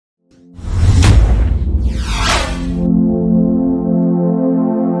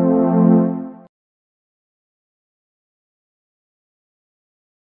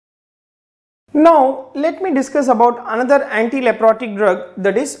Now let me discuss about another anti-leprotic drug,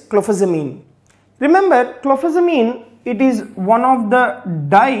 that is clofazimine. Remember, clofazimine, it is one of the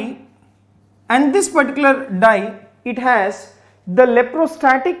dye, and this particular dye, it has the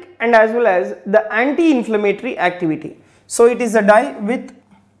leprostatic and as well as the anti-inflammatory activity. So it is a dye with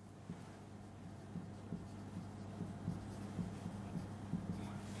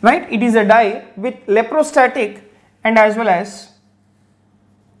it is a dye with leprostatic and as well as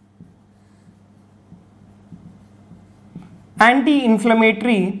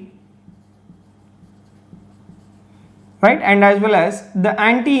anti-inflammatory, and as well as the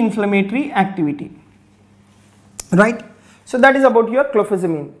anti-inflammatory activity, So that is about your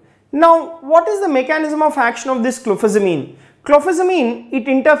clofazimine. Now what is the mechanism of action of this clofazimine? Clofazimine, it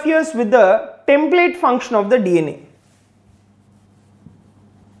interferes with the template function of the DNA.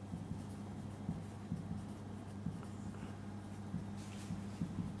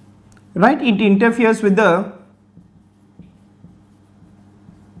 It interferes with the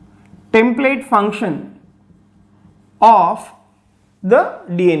template function of the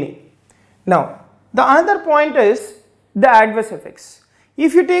DNA. Now the another point is the adverse effects.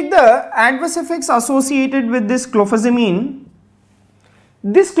 If you take the adverse effects associated with this clofazimine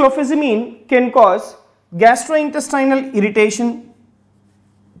can cause gastrointestinal irritation,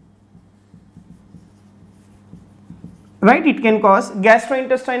 it can cause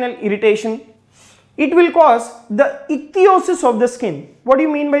gastrointestinal irritation. It will cause the ichthyosis of the skin. What do you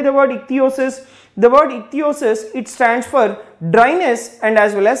mean by the word ichthyosis? The word ichthyosis, it stands for dryness and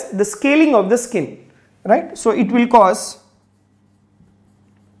as well as the scaling of the skin, So it will cause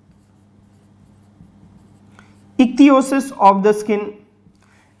ichthyosis of the skin,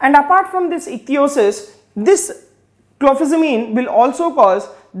 and apart from this ichthyosis, this clofazimine will also cause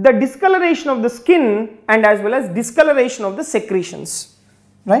the discoloration of the skin and as well as discoloration of the secretions,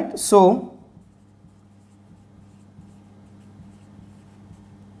 So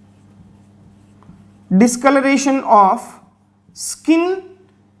discoloration of skin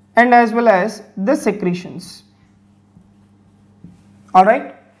and as well as the secretions.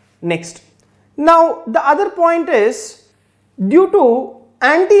 Alright, next. Now the other point is due to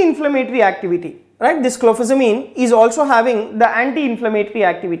anti-inflammatory activity, This clofazimine is also having the anti-inflammatory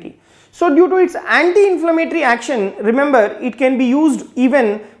activity. So due to its anti-inflammatory action, remember, it can be used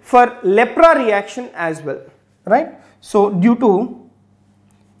even for Leprae reaction as well, So due to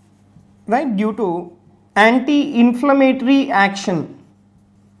anti-inflammatory action,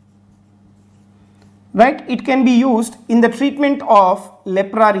 it can be used in the treatment of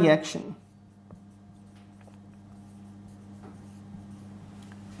Leprae reaction.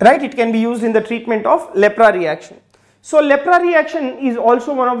 It can be used in the treatment of Leprae reaction. So Leprae reaction is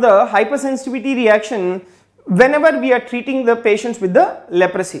also one of the hypersensitivity reaction whenever we are treating the patients with the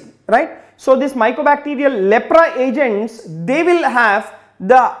leprosy, So this mycobacterial Leprae agents, they will have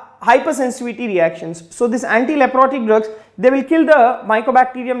the hypersensitivity reactions. So this anti-leprotic drugs, they will kill the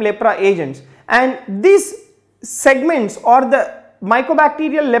Mycobacterium Leprae agents, and these segments or the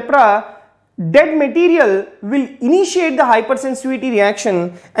Mycobacterial Leprae dead material will initiate the hypersensitivity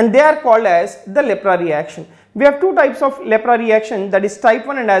reaction, and they are called as the Leprae reaction. We have two types of Leprae reaction, that is type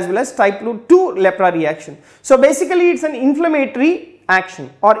 1 and as well as type 2 Leprae reaction. So basically it's an inflammatory action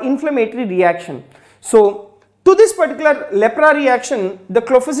or inflammatory reaction. So to this particular Leprae reaction, the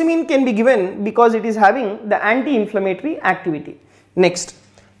clofazimine can be given because it is having the anti-inflammatory activity. Next.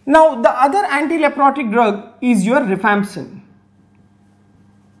 Now the other anti-leprotic drug is your Rifampin.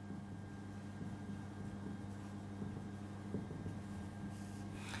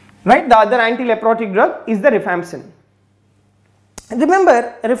 The other anti-leprotic drug is the Rifampin.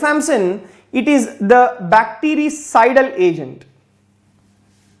 Remember, Rifampin, it is the bactericidal agent.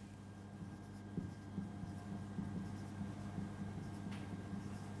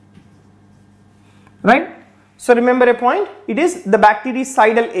 So remember a point, it is the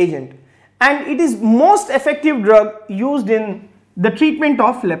bactericidal agent, and it is most effective drug used in the treatment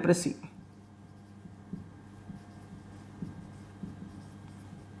of leprosy.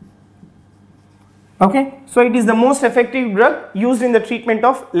 So it is the most effective drug used in the treatment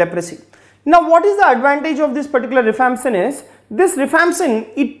of leprosy. Now what is the advantage of this particular Rifampin is, this Rifampin,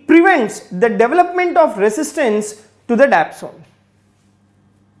 it prevents the development of resistance to the Dapsone.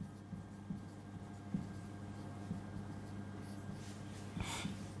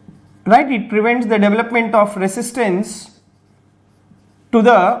 It prevents the development of resistance to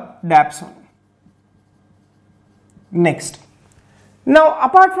the Dapsone. Next. Now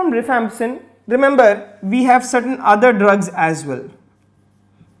apart from Rifampin, remember, we have certain other drugs as well.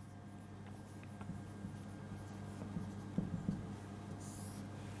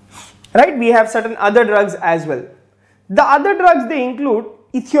 right? We have certain other drugs as well. The other drugs, they include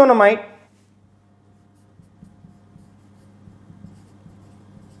𝐒𝐿,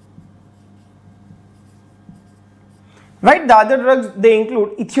 right? The other drugs, they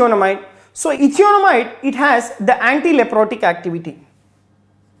include 𝐒𝐿. So 𝐒𝐿, it has the anti-leprotic activity.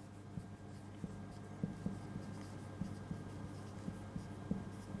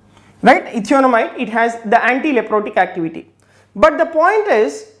 Right? 𝐒𝐿, it has the anti-leprotic activity. But the point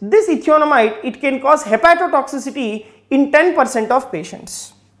is, this 𝐒𝐿, it can cause hepatotoxicity in 10% of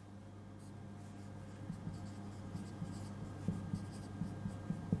patients.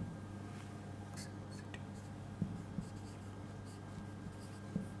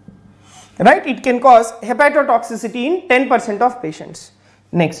 Right? It can cause hepatotoxicity in 10% of patients.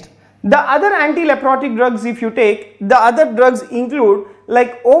 Next, the other anti-leprotic drugs, if you take, the other drugs include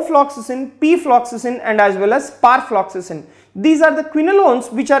like ofloxacin, pfloxacin, and as well as parfloxacin. These are the quinolones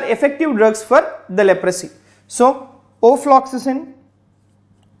which are effective drugs for the leprosy. So ofloxacin,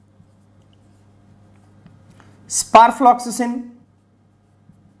 parfloxacin,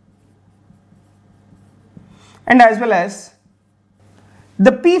 and as well as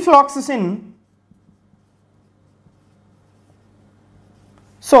the pfloxacin.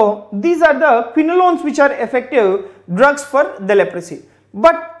 So these are the quinolones which are effective drugs for the leprosy.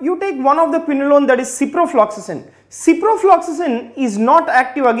 But you take one of the quinolone, that is ciprofloxacin. Ciprofloxacin is not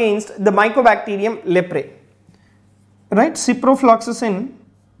active against the Mycobacterium leprae. Right? Ciprofloxacin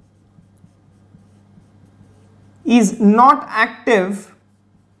is not active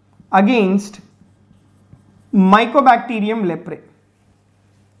against Mycobacterium leprae.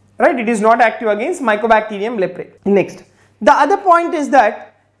 Right? It is not active against Mycobacterium leprae. Next, the other point is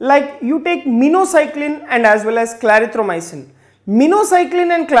that, like, you take minocycline and as well as clarithromycin.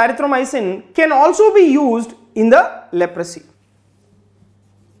 Minocycline and clarithromycin can also be used in the leprosy.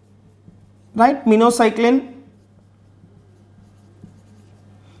 Right? Minocycline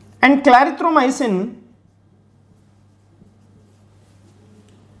and clarithromycin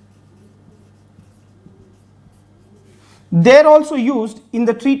they are also used in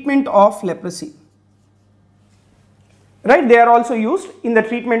the treatment of leprosy. Right? They are also used in the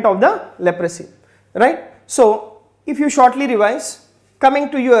treatment of the leprosy. Right? So if you shortly revise, coming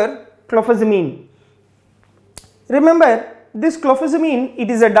to your clofazimine. Remember, this clofazimine, it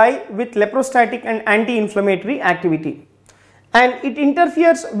is a dye with leprostatic and anti-inflammatory activity, and it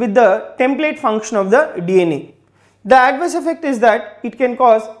interferes with the template function of the DNA. The adverse effect is that it can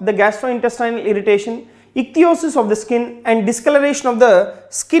cause the gastrointestinal irritation, ichthyosis of the skin, and discoloration of the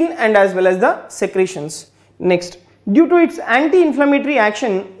skin and as well as the secretions. Next, due to its anti-inflammatory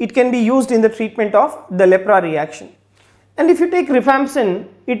action, it can be used in the treatment of the Leprae reaction. And if you take rifampin,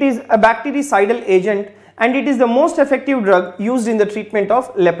 it is a bactericidal agent and it is the most effective drug used in the treatment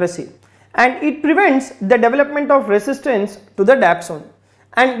of leprosy, and it prevents the development of resistance to the dapsone.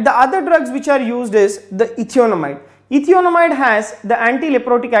 And the other drugs which are used is the 𝐒𝐿. 𝐒𝐿 has the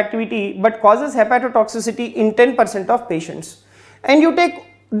anti-leprotic activity but causes hepatotoxicity in 10% of patients. And you take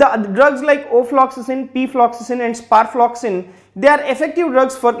the drugs like ofloxacin, pfloxacin, and parfloxacin, they are effective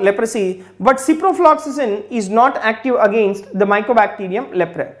drugs for leprosy, but ciprofloxacin is not active against the Mycobacterium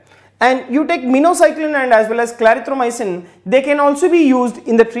leprae. And you take minocycline and as well as clarithromycin, they can also be used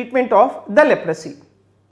in the treatment of the leprosy.